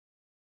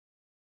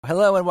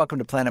Hello and welcome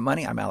to Planet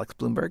Money. I'm Alex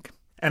Bloomberg.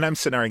 And I'm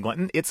Sonari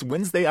Glinton. It's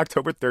Wednesday,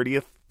 October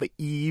 30th, the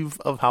eve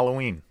of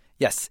Halloween.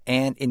 Yes,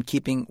 and in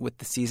keeping with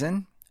the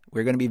season,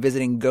 we're going to be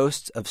visiting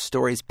ghosts of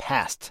stories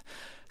past.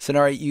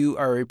 Sonari, you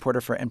are a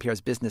reporter for NPR's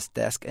Business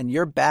Desk, and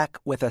you're back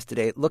with us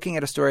today looking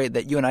at a story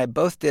that you and I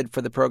both did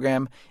for the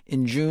program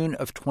in June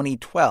of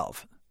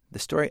 2012, the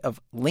story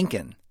of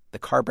Lincoln, the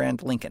car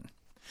brand Lincoln.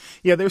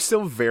 Yeah, there's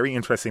still very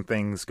interesting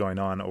things going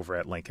on over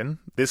at Lincoln.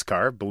 This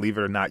car, believe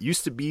it or not,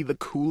 used to be the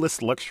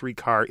coolest luxury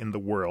car in the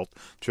world,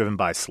 driven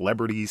by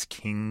celebrities,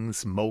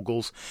 kings,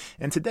 moguls,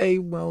 and today,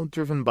 well,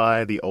 driven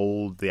by the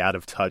old, the out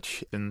of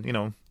touch, and,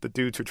 the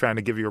dudes who are trying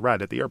to give you a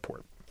ride at the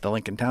airport. The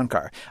Lincoln Town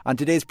Car. On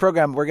today's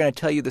program, we're going to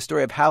tell you the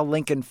story of how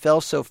Lincoln fell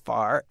so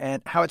far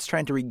and how it's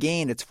trying to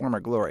regain its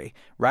former glory,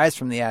 rise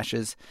from the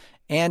ashes,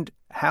 and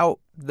how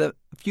the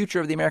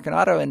future of the American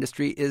auto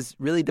industry is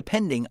really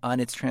depending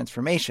on its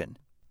transformation.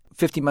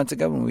 50 months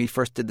ago, when we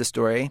first did the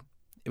story,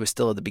 it was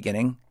still at the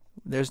beginning.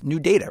 There's new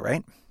data,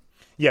 right?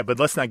 Yeah, but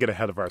let's not get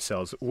ahead of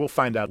ourselves. We'll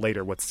find out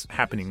later what's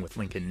happening with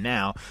Lincoln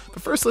now.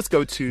 But first, let's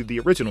go to the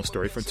original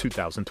story from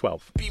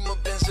 2012. Beamer,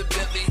 Benz, a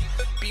Bentley.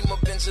 Beamer,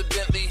 Benz, a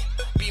Bentley.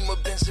 Beamer,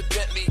 Benz, a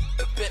Bentley.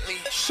 Bentley.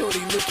 Shorty,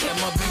 look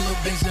at my Beamer,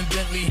 Benz, and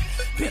Bentley.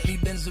 Bentley,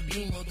 Benz, a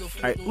Beamer. All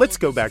right, let's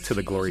go back to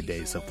the glory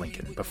days of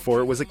Lincoln,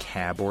 before it was a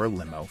cab or a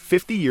limo,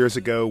 50 years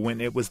ago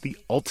when it was the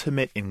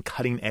ultimate in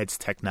cutting-edge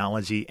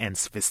technology and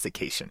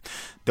sophistication.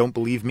 Don't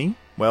believe me?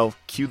 Well,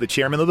 cue the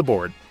chairman of the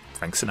board,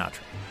 Frank Sinatra.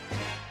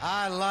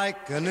 I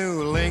like a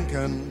new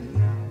Lincoln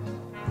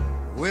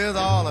with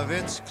all of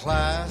its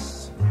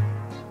class.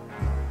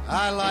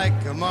 I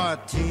like a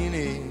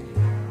martini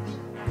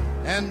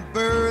and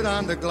bird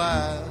under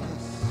glass.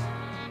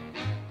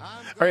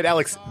 All right,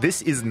 Alex,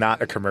 this is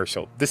not a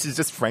commercial. This is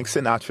just Frank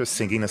Sinatra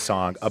singing a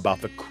song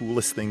about the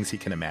coolest things he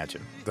can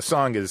imagine. The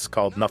song is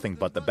called Nothing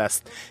But the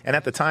Best, and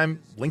at the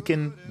time,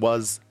 Lincoln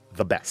was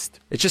the best.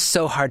 It's just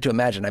so hard to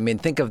imagine. I mean,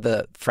 think of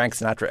the Frank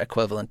Sinatra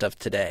equivalent of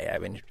today. I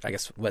mean, I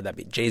guess, would that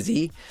be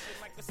Jay-Z?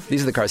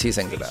 These are the cars he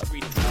sings about.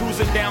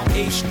 Cruising down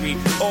A Street,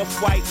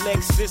 off-white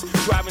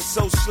Lexus, driving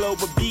so slow,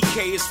 but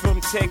BK is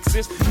from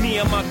Texas. Me,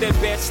 I'm out that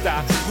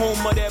Bed-Stuy,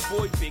 home of that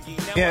boy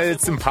Biggie. Yeah,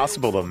 it's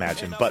impossible to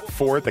imagine, but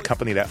Ford, the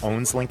company that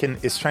owns Lincoln,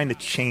 is trying to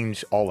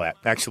change all that.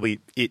 Actually,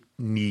 it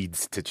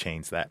needs to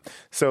change that.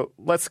 So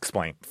let's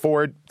explain.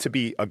 Ford, to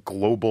be a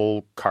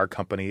global car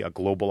company, a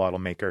global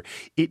automaker,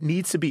 it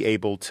needs to be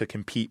able to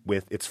compete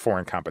with its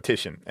foreign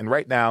competition. And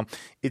right now,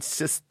 it's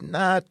just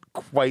not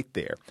quite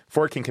there.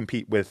 Ford can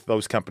compete with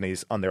those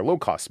companies on their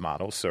low-cost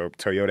models. So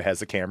Toyota has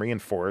the Camry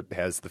and Ford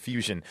has the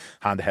Fusion.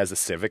 Honda has the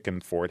Civic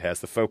and Ford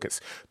has the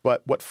Focus.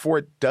 But what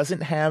Ford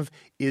doesn't have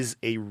is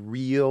a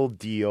real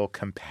deal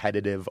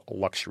competitive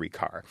luxury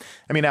car.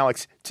 I mean,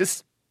 Alex,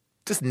 just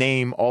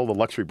name all the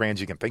luxury brands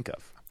you can think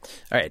of.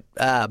 All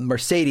right.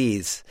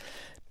 Mercedes,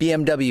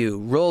 BMW,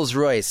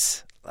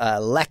 Rolls-Royce,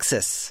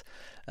 Lexus,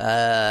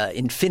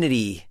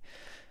 Infiniti.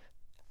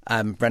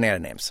 I'm running out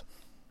of names.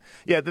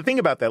 Yeah, the thing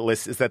about that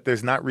list is that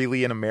there's not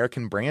really an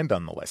American brand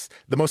on the list.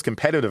 The most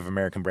competitive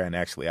American brand,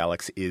 actually,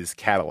 Alex, is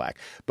Cadillac.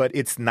 But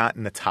it's not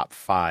in the top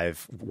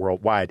 5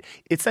 worldwide.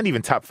 It's not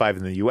even top 5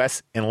 in the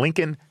U.S. And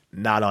Lincoln,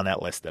 not on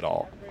that list at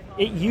all.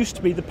 It used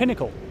to be the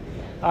pinnacle.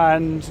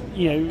 And,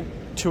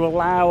 to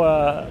allow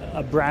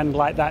a brand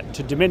like that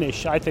to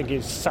diminish, I think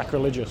is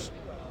sacrilegious.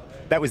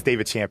 That was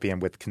David Champion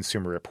with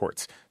Consumer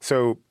Reports.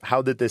 So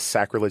how did this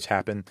sacrilege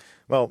happen?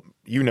 Well,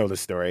 you know the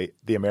story.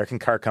 The American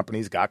car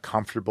companies got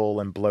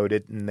comfortable and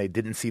bloated, and they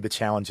didn't see the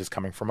challenges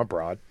coming from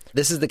abroad.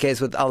 This is the case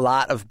with a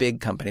lot of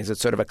big companies. It's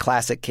sort of a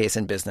classic case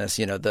in business.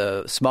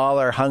 The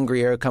smaller,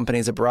 hungrier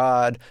companies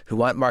abroad who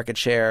want market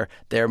share,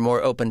 they're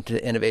more open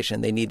to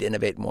innovation. They need to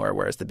innovate more,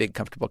 whereas the big,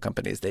 comfortable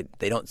companies,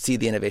 they don't see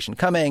the innovation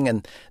coming,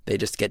 and they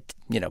just get,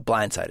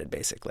 blindsided,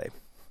 basically.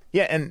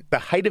 Yeah, and the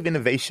height of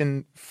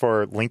innovation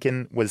for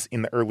Lincoln was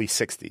in the early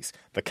 60s.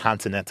 The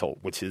Continental,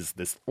 which is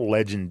this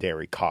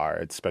legendary car,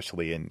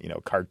 especially in,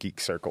 car geek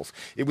circles.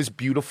 It was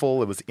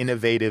beautiful. It was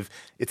innovative.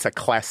 It's a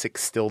classic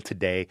still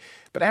today.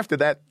 But after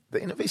that,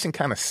 the innovation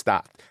kind of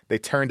stopped. They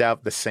turned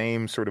out the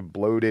same sort of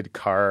bloated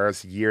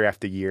cars year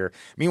after year.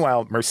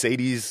 Meanwhile,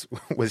 Mercedes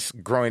was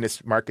growing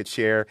its market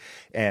share,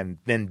 and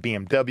then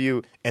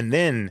BMW, and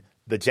then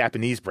the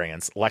Japanese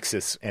brands,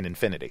 Lexus and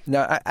Infiniti.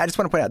 Now, I just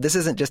want to point out, this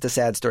isn't just a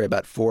sad story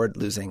about Ford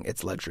losing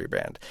its luxury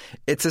brand.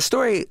 It's a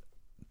story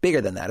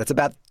bigger than that. It's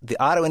about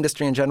the auto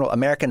industry in general,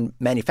 American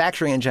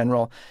manufacturing in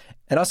general,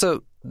 and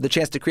also the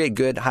chance to create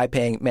good,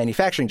 high-paying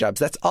manufacturing jobs.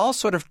 That's all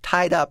sort of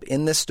tied up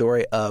in this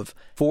story of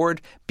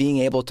Ford being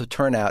able to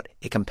turn out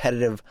a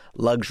competitive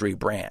luxury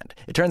brand.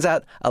 It turns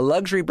out a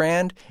luxury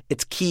brand,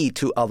 it's key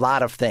to a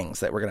lot of things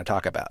that we're going to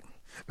talk about.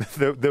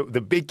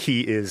 The big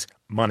key is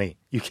money.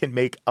 You can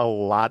make a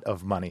lot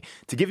of money.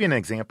 To give you an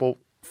example,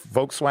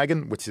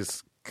 Volkswagen, which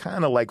is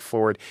kind of like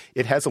Ford,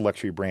 it has a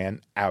luxury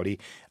brand, Audi.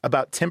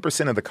 About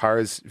 10% of the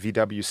cars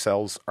VW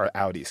sells are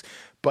Audis,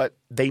 but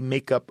they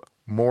make up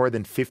more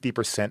than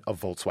 50%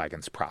 of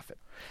Volkswagen's profit.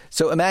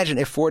 So imagine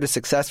if Ford is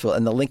successful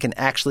and the Lincoln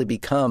actually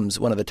becomes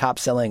one of the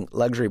top-selling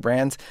luxury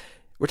brands.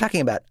 We're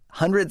talking about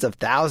hundreds of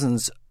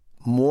thousands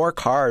more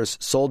cars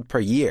sold per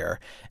year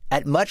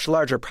at much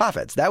larger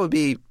profits. That would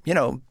be,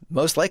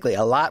 most likely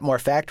a lot more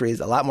factories,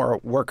 a lot more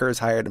workers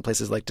hired in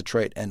places like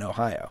Detroit and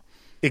Ohio.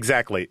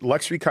 Exactly.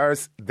 Luxury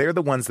cars, they're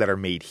the ones that are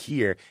made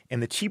here,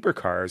 and the cheaper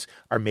cars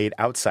are made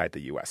outside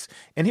the U.S.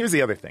 And here's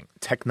the other thing,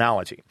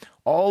 technology.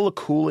 All the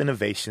cool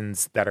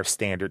innovations that are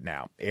standard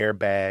now,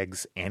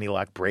 airbags,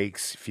 anti-lock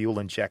brakes, fuel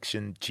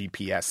injection,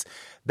 GPS,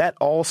 that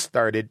all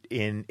started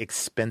in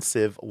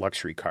expensive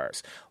luxury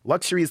cars.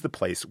 Luxury is the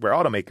place where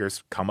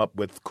automakers come up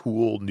with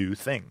cool new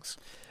things.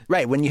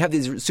 Right. When you have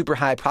these super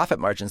high profit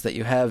margins that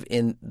you have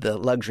in the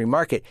luxury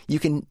market, you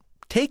can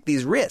take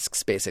these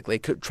risks, basically,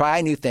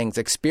 try new things,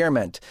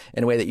 experiment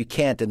in a way that you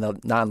can't in the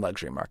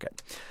non-luxury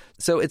market.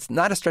 So it's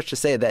not a stretch to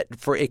say that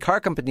for a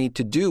car company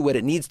to do what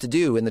it needs to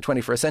do in the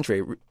 21st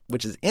century,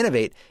 which is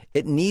innovate,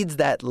 it needs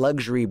that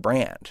luxury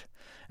brand.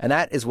 And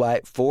that is why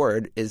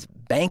Ford is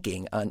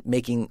banking on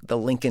making the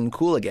Lincoln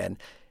cool again.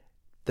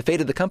 The fate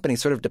of the company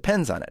sort of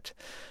depends on it.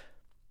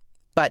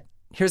 But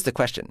here's the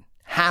question.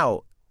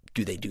 How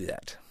do they do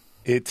that?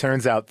 It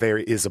turns out there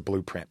is a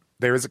blueprint.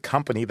 There is a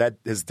company that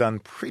has done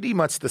pretty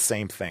much the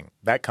same thing.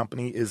 That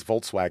company is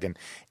Volkswagen,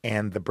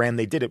 and the brand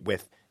they did it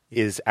with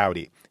is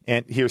Audi.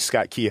 And here's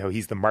Scott Kehoe.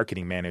 He's the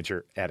marketing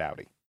manager at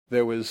Audi.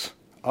 There was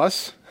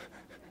us,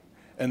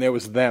 and there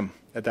was them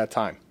at that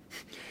time.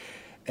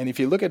 And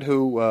if you look at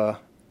who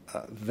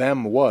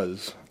them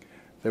was,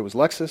 there was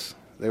Lexus,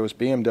 there was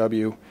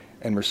BMW,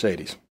 and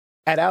Mercedes.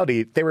 At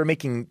Audi, they were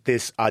making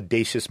this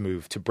audacious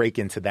move to break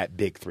into that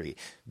big three.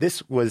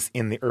 This was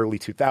in the early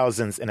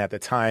 2000s, and at the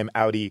time,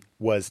 Audi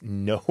was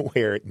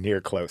nowhere near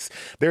close.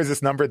 There's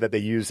this number that they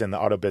use in the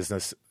auto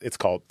business. It's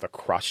called the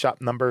cross-shop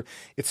number.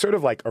 It's sort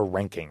of like a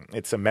ranking.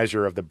 It's a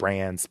measure of the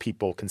brands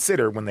people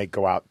consider when they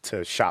go out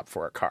to shop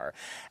for a car.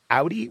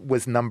 Audi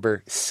was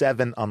number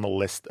 7 on the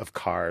list of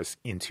cars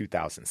in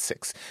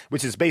 2006,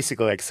 which is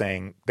basically like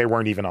saying they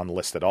weren't even on the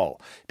list at all.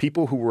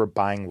 People who were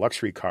buying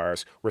luxury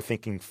cars were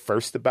thinking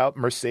first about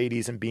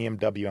Mercedes and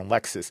BMW and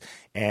Lexus,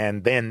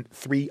 and then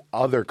 3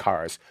 other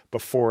cars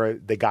before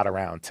they got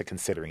around to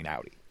considering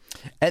Audi.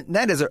 And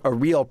that is a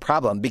real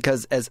problem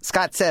because, as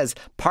Scott says,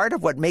 part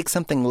of what makes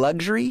something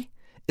luxury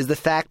is the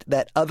fact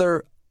that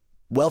other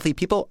wealthy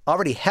people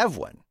already have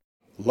one.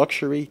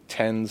 Luxury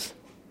tends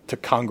to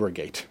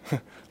congregate.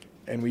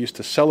 And we used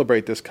to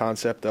celebrate this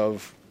concept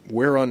of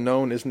we're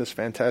unknown, isn't this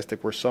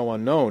fantastic, we're so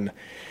unknown.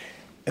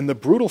 And the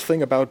brutal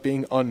thing about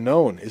being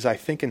unknown is I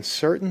think in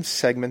certain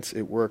segments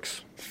it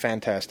works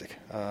fantastic.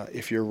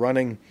 If you're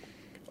running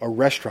a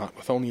restaurant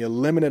with only a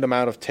limited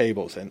amount of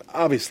tables, and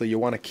obviously you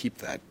want to keep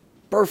that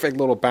perfect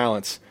little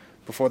balance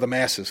before the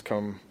masses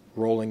come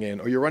rolling in,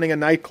 or you're running a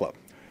nightclub.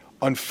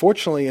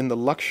 Unfortunately, in the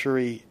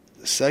luxury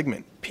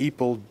segment,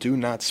 people do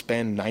not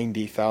spend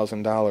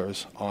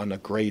 $90,000 on a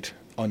great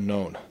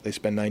unknown. They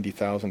spend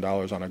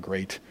 $90,000 on a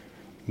great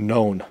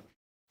known.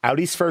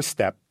 Audi's first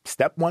step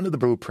 1 of the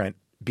blueprint,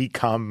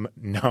 become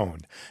known.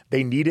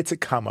 They needed to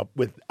come up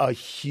with a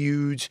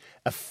huge,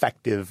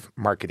 effective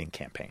marketing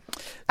campaign.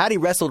 Audi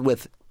wrestled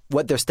with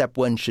what their step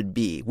 1 should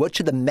be. What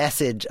should the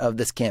message of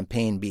this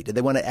campaign be? Did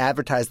they want to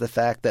advertise the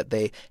fact that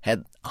they had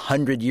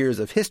 100 years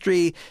of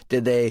history?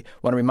 Did they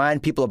want to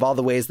remind people of all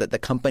the ways that the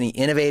company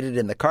innovated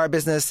in the car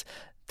business?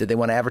 Did they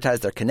want to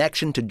advertise their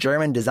connection to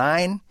German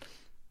design?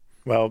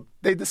 Well,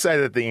 they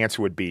decided that the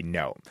answer would be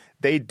no.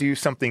 They'd do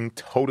something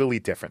totally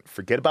different.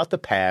 Forget about the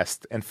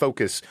past and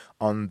focus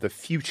on the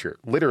future.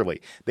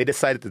 Literally, they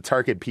decided to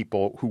target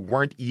people who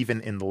weren't even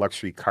in the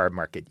luxury car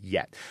market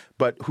yet,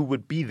 but who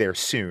would be there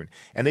soon.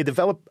 And they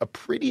developed a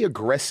pretty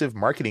aggressive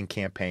marketing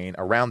campaign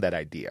around that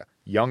idea.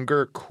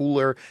 Younger,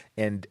 cooler,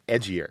 and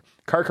edgier.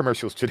 Car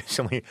commercials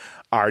traditionally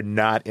are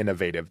not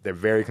innovative. They're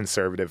very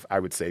conservative, I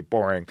would say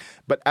boring.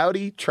 But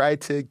Audi tried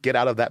to get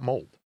out of that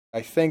mold.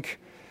 I think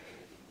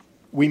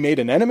we made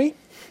an enemy,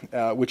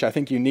 which I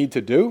think you need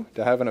to do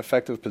to have an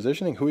effective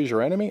positioning. Who is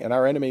your enemy? And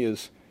our enemy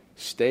is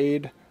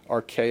staid,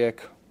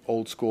 archaic,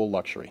 old-school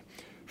luxury.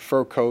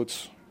 Fur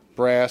coats,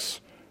 brass,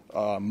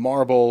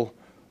 marble,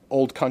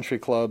 old country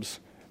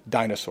clubs,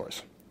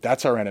 dinosaurs.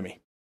 That's our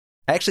enemy.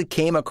 I actually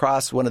came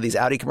across one of these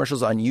Audi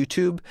commercials on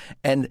YouTube,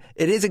 and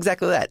it is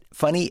exactly that.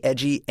 Funny,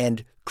 edgy,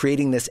 and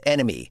creating this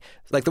enemy.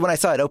 Like the one I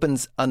saw, it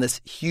opens on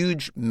this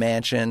huge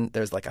mansion.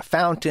 There's like a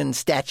fountain,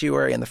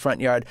 statuary in the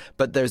front yard,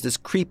 but there's this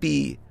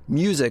creepy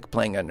music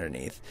playing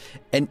underneath.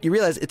 And you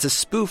realize it's a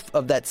spoof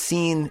of that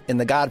scene in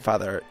The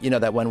Godfather, you know,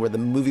 that one where the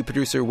movie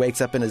producer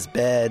wakes up in his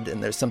bed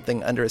and there's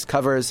something under his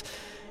covers.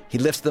 He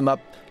lifts them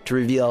up to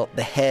reveal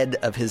the head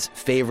of his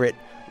favorite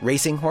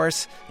racing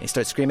horse, and he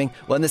starts screaming.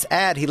 Well, in this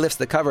ad, he lifts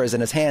the covers,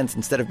 and his hands,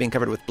 instead of being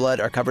covered with blood,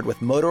 are covered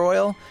with motor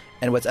oil.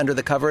 And what's under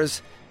the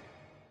covers?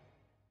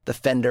 The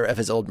fender of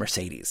his old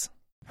Mercedes.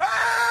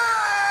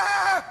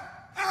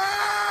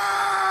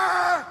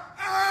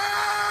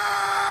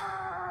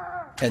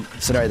 And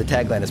Sonari, the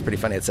tagline is pretty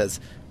funny. It says,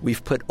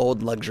 "We've put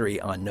old luxury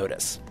on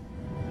notice."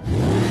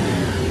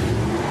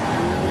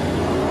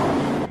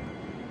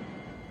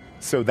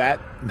 So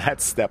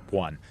that's step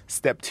 1.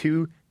 Step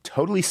 2,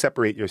 Totally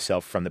separate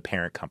yourself from the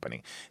parent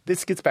company.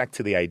 This gets back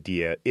to the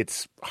idea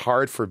it's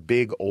hard for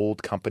big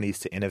old companies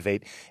to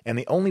innovate, and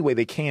the only way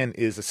they can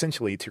is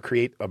essentially to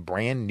create a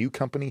brand new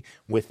company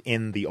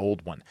within the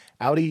old one.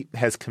 Audi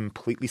has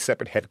completely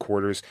separate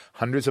headquarters,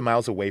 hundreds of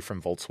miles away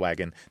from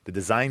Volkswagen. The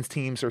design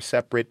teams are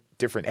separate,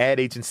 different ad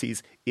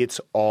agencies. It's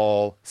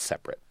all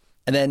separate.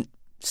 And then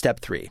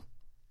step 3,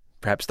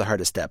 perhaps the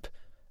hardest step,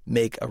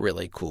 make a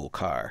really cool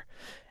car.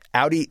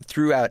 Audi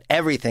threw out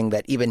everything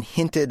that even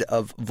hinted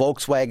of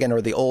Volkswagen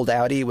or the old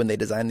Audi when they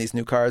designed these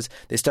new cars.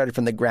 They started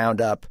from the ground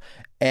up,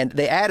 and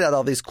they added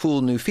all these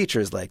cool new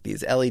features like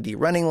these LED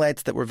running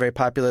lights that were very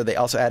popular. They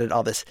also added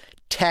all this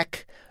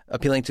tech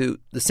appealing to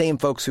the same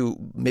folks who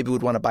maybe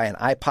would want to buy an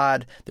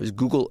iPod. There's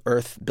Google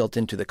Earth built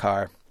into the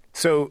car.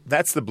 So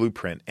that's the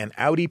blueprint, and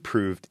Audi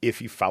proved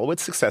if you follow it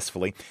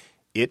successfully,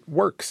 it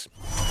works.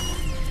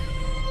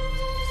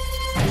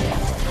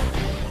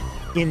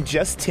 In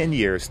just 10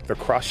 years, the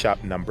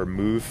cross-shop number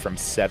moved from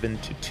 7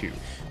 to 2.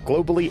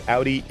 Globally,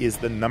 Audi is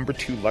the number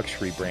 2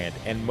 luxury brand,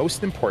 and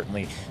most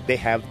importantly, they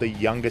have the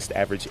youngest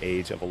average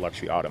age of a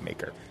luxury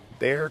automaker.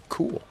 They're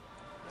cool.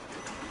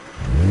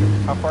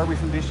 How far are we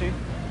from DC?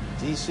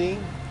 DC,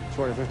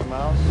 250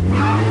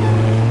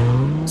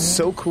 miles.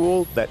 So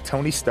cool that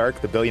Tony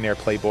Stark, the billionaire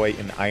playboy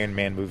in the Iron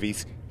Man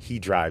movies, he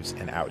drives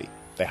an Audi.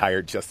 They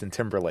hired Justin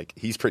Timberlake,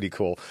 he's pretty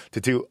cool,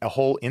 to do a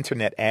whole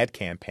internet ad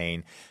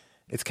campaign.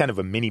 It's kind of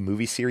a mini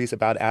movie series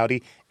about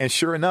Audi. And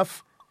sure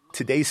enough,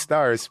 today's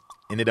stars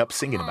ended up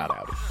singing about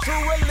Audi.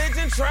 True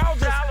religion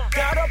trousers.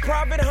 Got a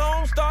private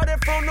home, started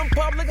from them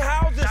public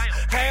houses.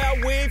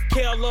 Hair weave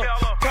killer,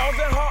 causing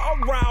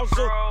her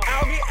arousal.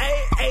 Audi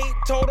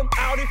A8 told him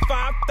Audi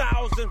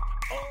 5000.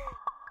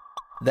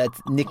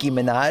 That's Nicki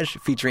Minaj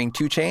featuring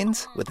 2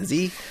 Chainz with a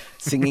Z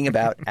singing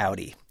about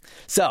Audi.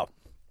 So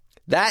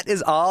that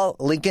is all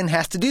Lincoln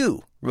has to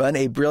do. Run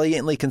a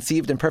brilliantly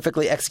conceived and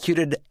perfectly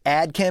executed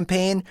ad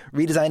campaign,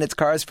 redesign its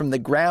cars from the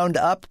ground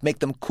up, make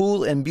them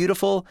cool and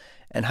beautiful,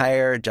 and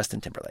hire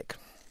Justin Timberlake.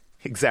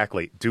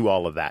 Exactly. Do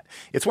all of that.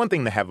 It's one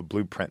thing to have a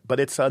blueprint,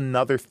 but it's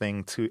another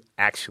thing to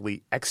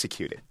actually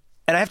execute it.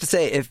 And I have to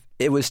say, if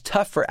it was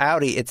tough for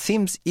Audi, it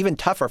seems even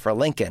tougher for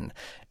Lincoln.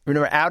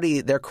 Remember,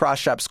 Audi, their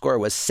cross-shop score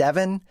was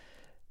 7.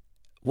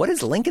 What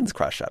is Lincoln's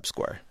cross-shop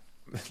score?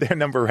 Their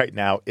number right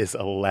now is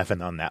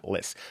 11 on that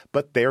list,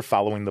 but they're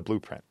following the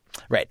blueprint.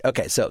 Right.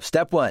 Okay. So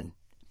step 1,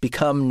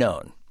 become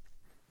known.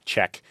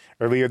 Check.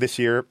 Earlier this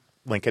year,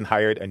 Lincoln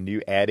hired a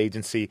new ad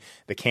agency.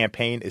 The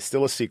campaign is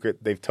still a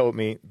secret. They've told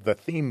me the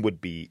theme would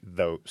be,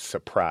 though,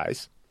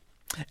 surprise.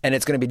 And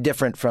it's going to be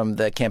different from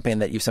the campaign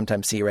that you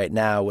sometimes see right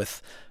now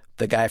with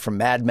the guy from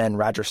Mad Men,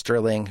 Roger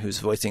Sterling, who's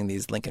voicing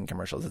these Lincoln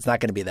commercials. It's not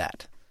going to be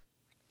that.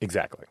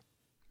 Exactly.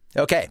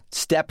 Okay.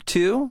 Step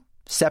 2,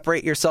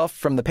 separate yourself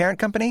from the parent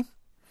company.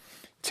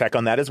 Check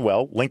on that as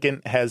well.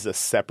 Lincoln has a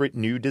separate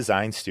new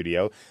design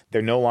studio.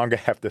 They no longer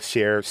have to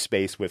share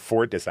space with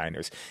Ford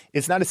designers.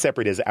 It's not as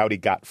separate as Audi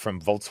got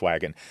from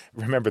Volkswagen.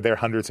 Remember, they're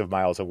hundreds of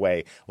miles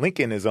away.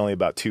 Lincoln is only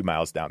about 2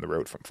 miles down the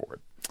road from Ford.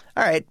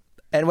 All right.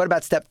 And what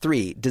about step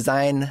 3,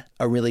 design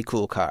a really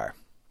cool car?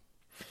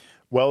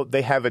 Well,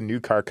 they have a new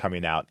car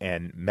coming out,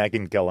 and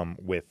Megan Gillum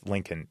with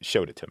Lincoln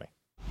showed it to me.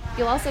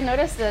 You'll also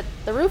notice that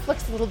the roof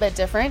looks a little bit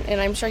different, and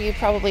I'm sure you've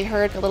probably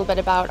heard a little bit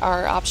about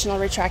our optional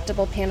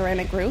retractable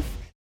panoramic roof.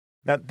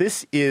 Now,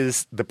 this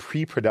is the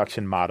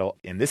pre-production model,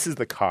 and this is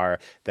the car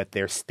that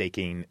they're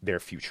staking their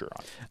future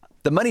on.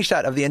 The money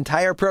shot of the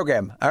entire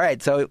program. All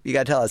right, so you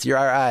got to tell us, you're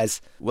our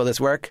eyes. Will this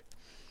work?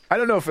 I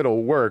don't know if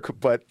it'll work,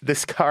 but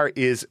this car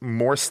is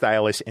more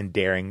stylish and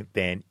daring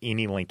than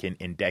any Lincoln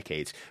in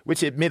decades,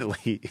 which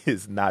admittedly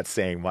is not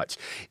saying much.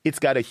 It's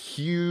got a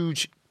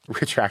huge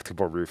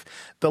retractable roof.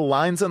 The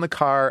lines on the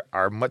car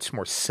are much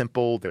more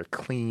simple. They're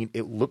clean.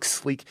 It looks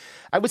sleek.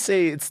 I would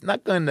say it's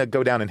not going to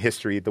go down in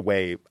history the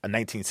way a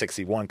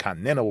 1961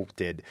 Continental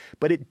did,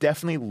 but it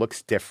definitely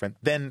looks different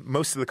than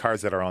most of the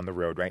cars that are on the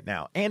road right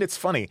now. And it's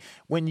funny,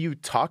 when you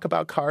talk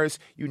about cars,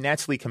 you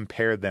naturally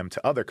compare them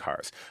to other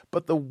cars.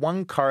 But the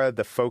one car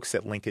the folks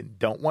at Lincoln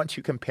don't want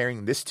you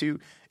comparing this to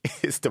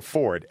is to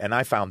Ford, and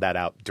I found that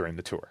out during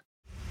the tour.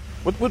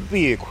 What would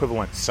be the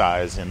equivalent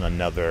size in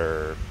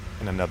another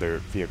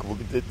vehicle?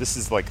 This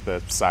is like the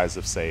size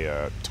of, say,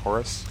 a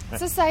Taurus.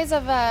 It's the size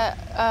of a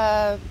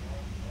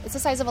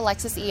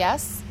Lexus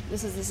ES.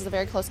 This is a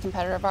very close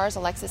competitor of ours, a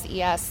Lexus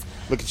ES.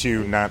 Look at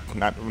you, not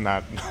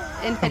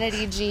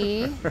Infiniti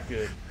G.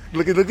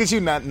 Look at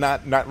you,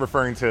 not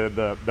referring to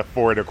the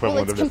Ford equivalent.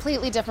 Well, it's of this.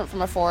 completely different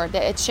from a Ford.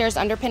 It shares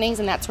underpinnings,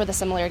 and that's where the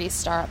similarities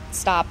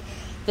stop.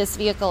 This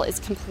vehicle is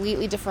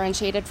completely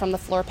differentiated from the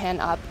floor pan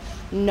up.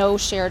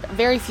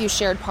 Very few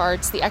shared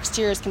parts. The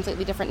exterior is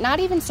completely different. Not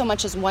even so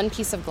much as one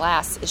piece of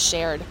glass is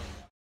shared.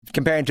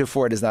 Comparing to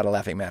Ford is not a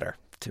laughing matter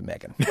to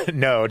Megan.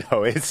 No,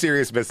 it's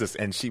serious business,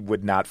 and she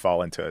would not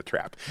fall into a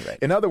trap. Right.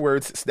 In other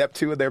words, step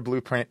 2 of their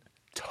blueprint,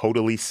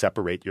 totally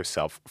separate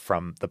yourself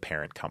from the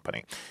parent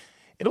company.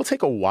 It'll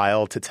take a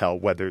while to tell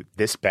whether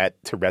this bet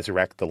to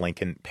resurrect the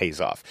Lincoln pays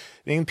off.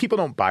 I mean, people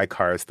don't buy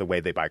cars the way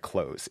they buy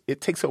clothes.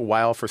 It takes a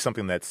while for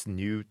something that's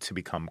new to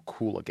become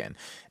cool again.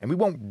 And we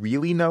won't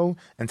really know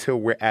until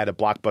we're at a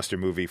blockbuster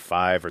movie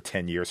 5 or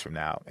 10 years from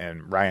now,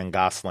 and Ryan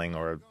Gosling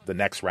or the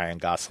next Ryan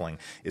Gosling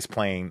is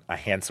playing a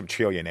handsome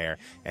trillionaire,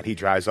 and he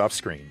drives off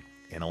screen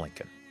in a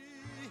Lincoln.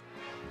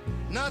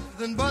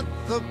 Nothing but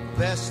the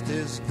best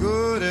is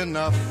good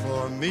enough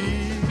for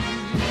me.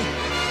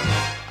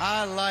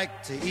 I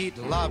like to eat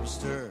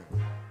lobster.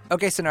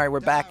 Okay, Sonari, we're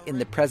back in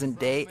the present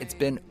day. It's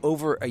been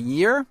over a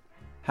year.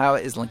 How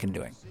is Lincoln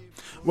doing?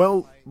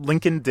 Well,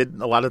 Lincoln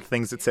did a lot of the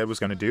things it said it was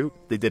going to do.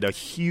 They did a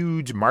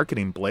huge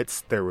marketing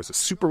blitz. There was a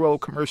Super Bowl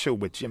commercial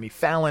with Jimmy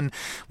Fallon,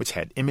 which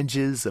had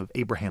images of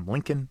Abraham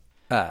Lincoln.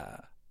 Oh,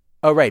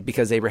 right,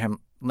 because Abraham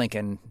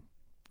Lincoln,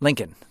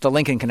 the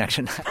Lincoln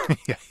connection.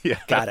 Yeah.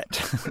 Got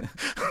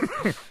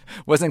it.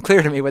 Wasn't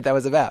clear to me what that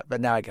was about,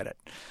 but now I get it.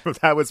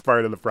 That was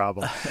part of the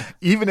problem.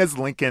 Even as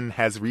Lincoln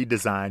has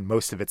redesigned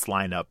most of its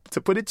lineup,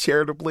 to put it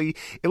charitably,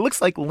 it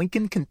looks like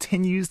Lincoln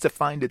continues to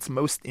find its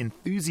most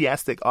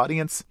enthusiastic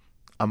audience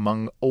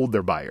among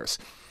older buyers.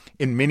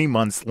 In many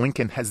months,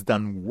 Lincoln has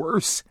done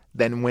worse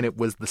than when it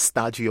was the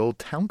stodgy old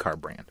town car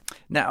brand.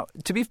 Now,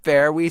 to be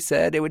fair, we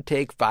said it would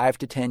take 5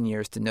 to 10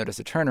 years to notice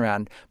a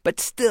turnaround,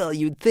 but still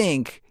you'd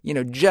think,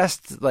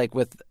 just like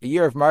with a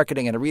year of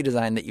marketing and a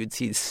redesign, that you'd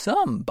see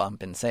some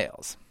bump in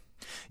sales.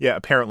 Yeah,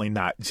 apparently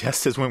not.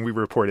 Just as when we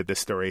reported this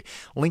story,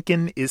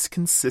 Lincoln is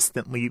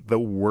consistently the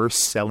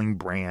worst-selling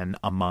brand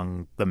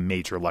among the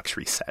major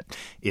luxury set.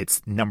 It's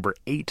number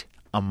 8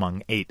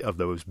 among 8 of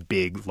those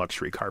big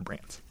luxury car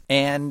brands.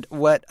 And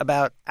what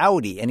about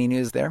Audi? Any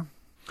news there?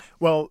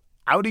 Well,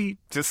 Audi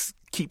just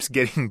keeps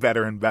getting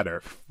better and better.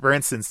 For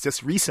instance,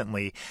 just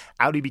recently,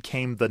 Audi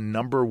became the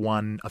number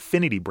 1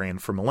 affinity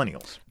brand for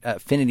millennials.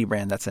 Affinity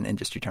brand, that's an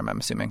industry term, I'm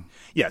assuming.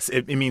 Yes,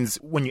 it means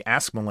when you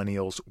ask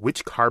millennials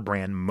which car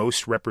brand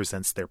most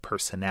represents their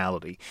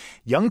personality,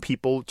 young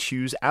people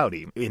choose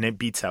Audi, and it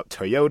beats out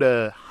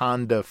Toyota,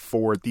 Honda,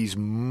 Ford, these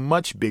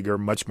much bigger,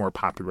 much more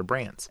popular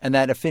brands. And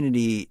that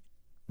affinity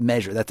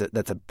measure,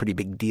 that's a pretty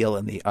big deal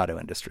in the auto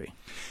industry.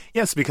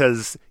 Yes,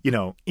 because,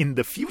 in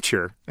the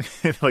future,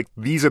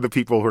 these are the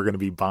people who are going to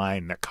be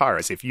buying the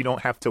cars. If you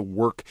don't have to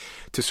work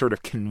to sort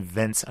of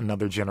convince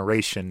another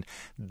generation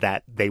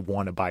that they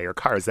want to buy your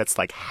cars, that's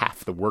like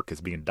half the work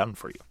is being done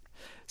for you.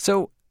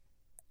 So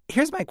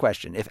here's my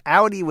question. If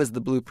Audi was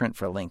the blueprint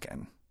for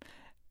Lincoln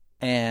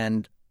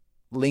and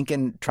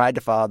Lincoln tried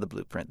to follow the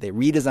blueprint, they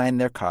redesigned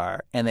their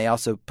car and they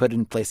also put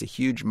in place a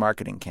huge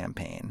marketing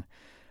campaign,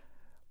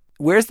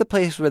 where's the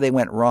place where they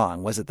went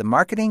wrong? Was it the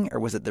marketing or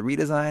was it the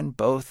redesign?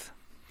 Both?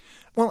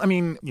 Well, I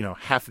mean,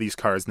 half of these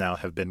cars now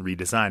have been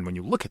redesigned. When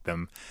you look at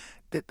them,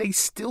 that they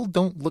still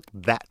don't look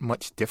that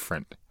much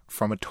different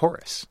from a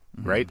Taurus,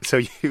 right?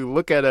 So you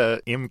look at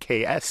a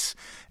MKS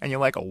and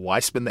you're like, why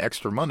spend the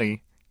extra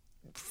money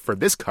for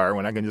this car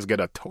when I can just get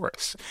a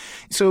Taurus?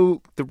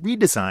 So the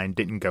redesign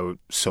didn't go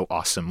so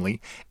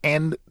awesomely,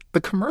 and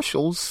the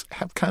commercials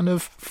have kind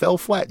of fell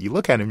flat. You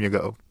look at them, you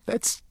go,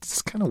 that's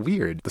kind of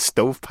weird. The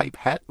stovepipe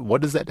hat,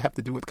 what does that have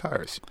to do with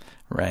cars?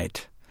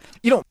 Right.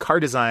 Car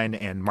design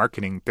and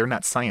marketing, they're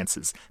not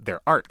sciences.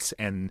 They're arts.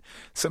 And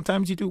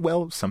sometimes you do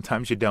well,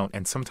 sometimes you don't.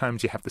 And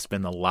sometimes you have to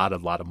spend a lot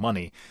of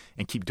money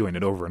and keep doing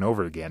it over and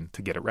over again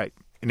to get it right.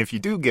 And if you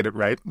do get it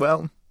right,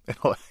 well,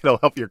 it'll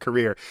help your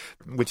career,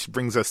 which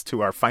brings us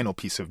to our final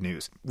piece of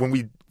news. When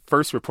we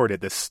first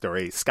reported this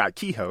story, Scott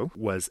Kehoe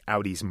was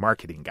Audi's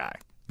marketing guy.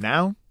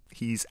 Now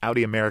he's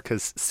Audi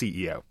America's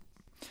CEO.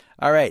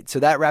 All right, so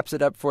that wraps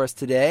it up for us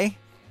today.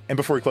 And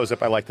before we close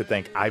up, I'd like to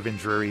thank Ivan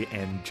Drury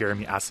and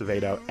Jeremy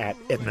Acevedo at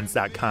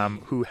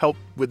Edmunds.com, who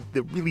helped with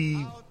the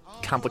really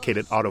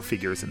complicated auto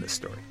figures in this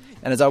story.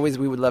 And as always,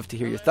 we would love to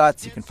hear your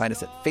thoughts. You can find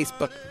us at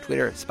Facebook,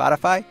 Twitter,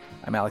 Spotify.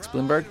 I'm Alex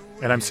Bloomberg.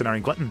 And I'm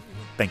Sonari Glinton.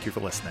 Thank you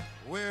for listening.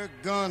 We're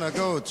gonna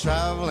go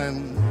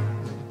traveling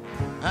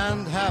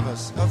and have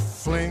us a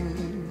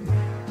fling.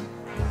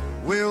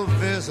 We'll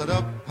visit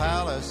a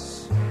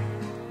palace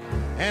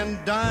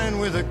and dine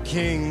with a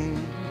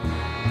king.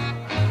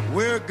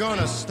 We're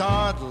gonna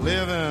start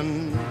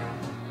living.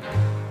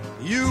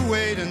 You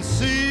wait and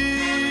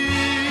see.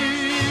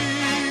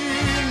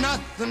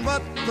 Nothing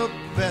but the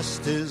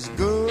best is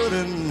good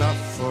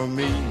enough for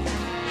me.